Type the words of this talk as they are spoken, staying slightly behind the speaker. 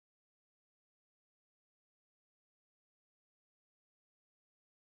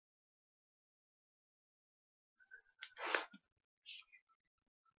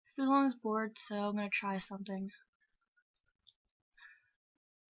Fulong's bored, so I'm gonna try something.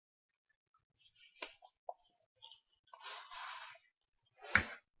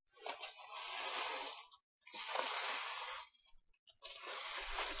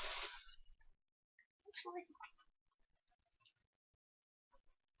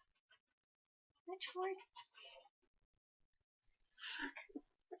 Which word?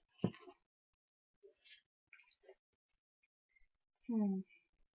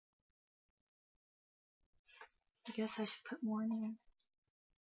 I guess I should put more in here.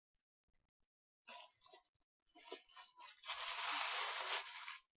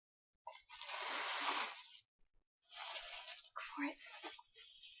 Look for it.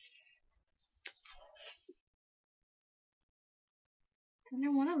 It's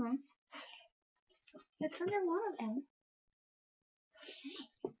under one of them. It's under one of them.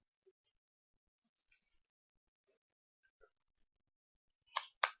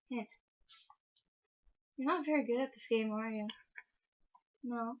 Hint. You're not very good at this game, are you?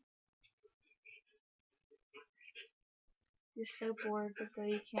 No. You're so bored, but though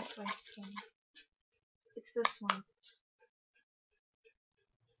you can't play this game. It's this one.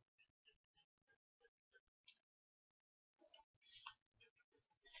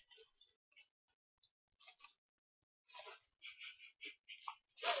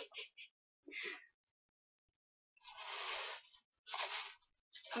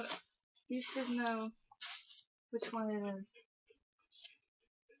 Oh, you should know which one it is.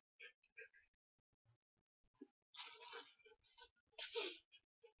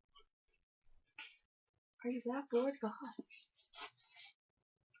 Are you that bored? God.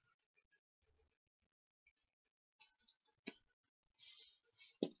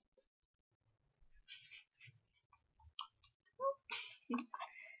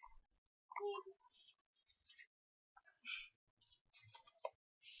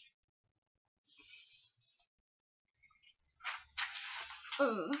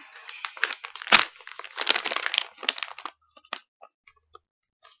 Oh.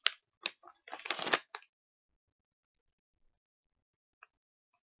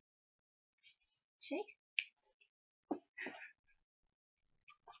 Shake.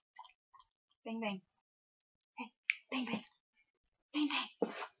 Bang bang. Hey, bang bang. Bang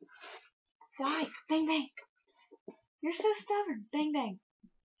bang. Die. Bang bang. You're so stubborn. Bang bang.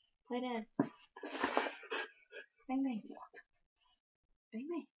 Play dead. Bang bang. Bang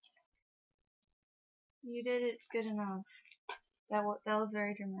bang. You did it good enough. That was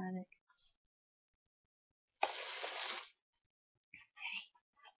very dramatic. Hey.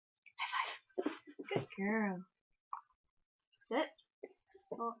 High five. Good girl. Sit.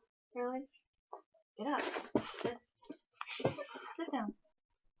 Oh, really? Get up. Sit. Sit down.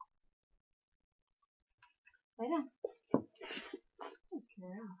 Lay down. Good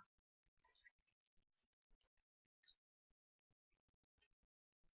girl.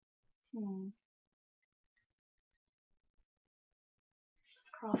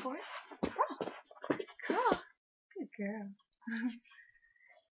 Crawl for it. Crawl. Crawl. Good girl.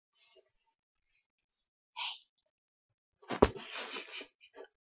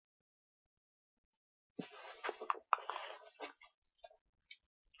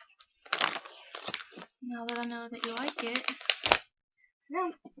 Now that I know that you like it, sit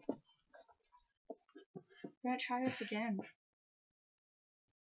down. We're gonna try this again.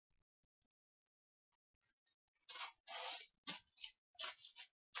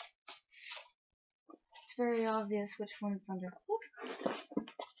 It's very obvious which one it's under. Look.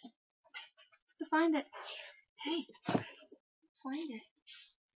 To find it. Hey. Find it.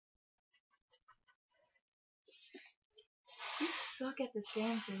 You suck at this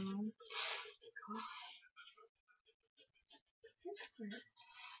game, Fulong. God.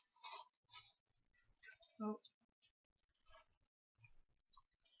 Oh.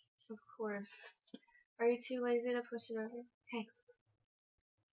 Of course. Are you too lazy to push it over? Hey.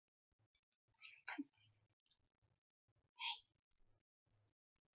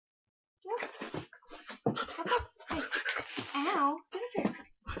 Hey. Hey. Ow. Get up here.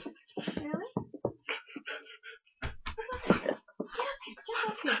 Really? Get up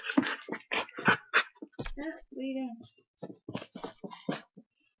here. Just lay down.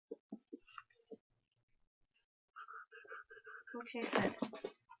 Go chase it. Down.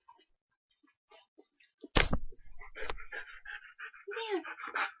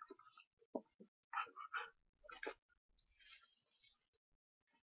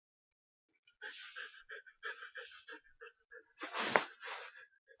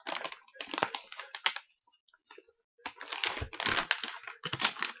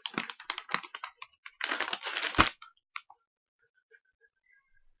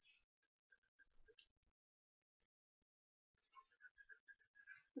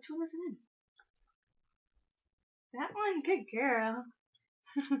 Which one is it in? That one? Good girl.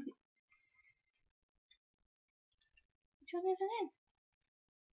 Which one is it in?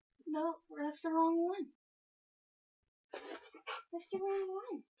 No, that's the wrong one. That's the wrong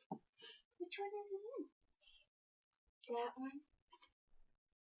one. Which one is it in? That one?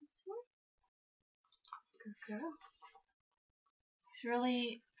 This one? Good girl. It's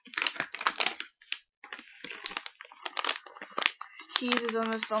really... Cheese is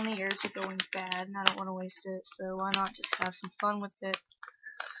almost on the edge of going bad, and I don't want to waste it, so why not just have some fun with it.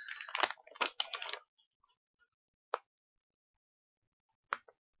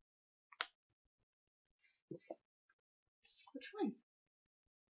 Which one?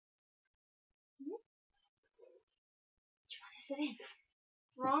 Which one is it in?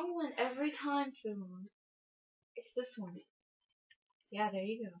 Wrong one every time, Fulong. It's this one. Yeah, there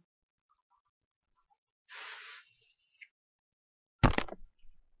you go.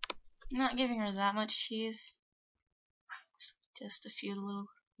 I'm not giving her that much cheese. Just a few little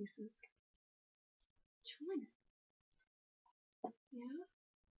pieces. Which one? Yeah?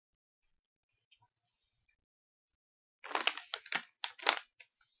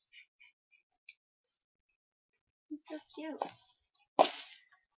 It's so cute.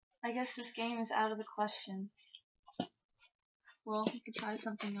 I guess this game is out of the question. Well, we could try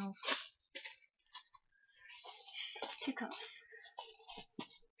something else. 2 cups.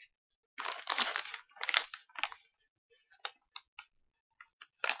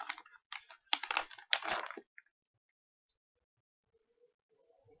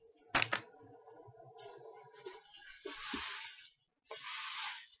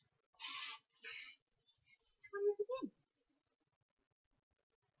 Which one is it in?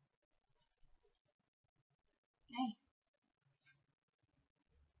 Hey.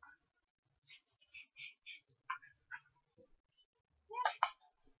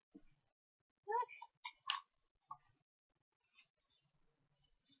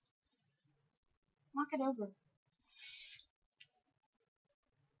 Knock it over.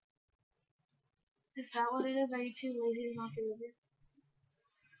 Is that what it is? Are you too lazy to knock it over?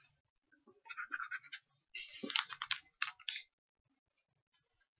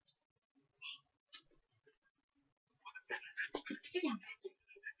 Sit down.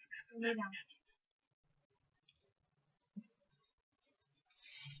 Lay down.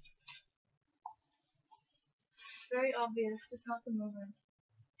 It's very obvious. Just knock them over.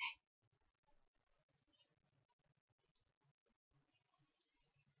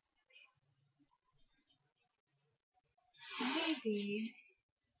 Maybe.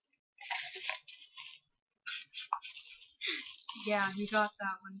 Yeah, you got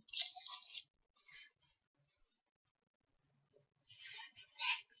that one.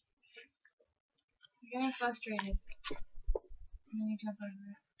 You're getting frustrated. And then you jump over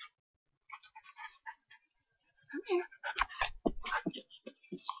it. Come here.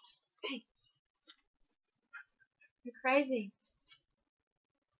 Hey. You're crazy.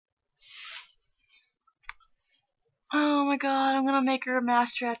 Oh my god, I'm gonna make her a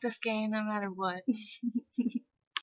master at this game no matter what.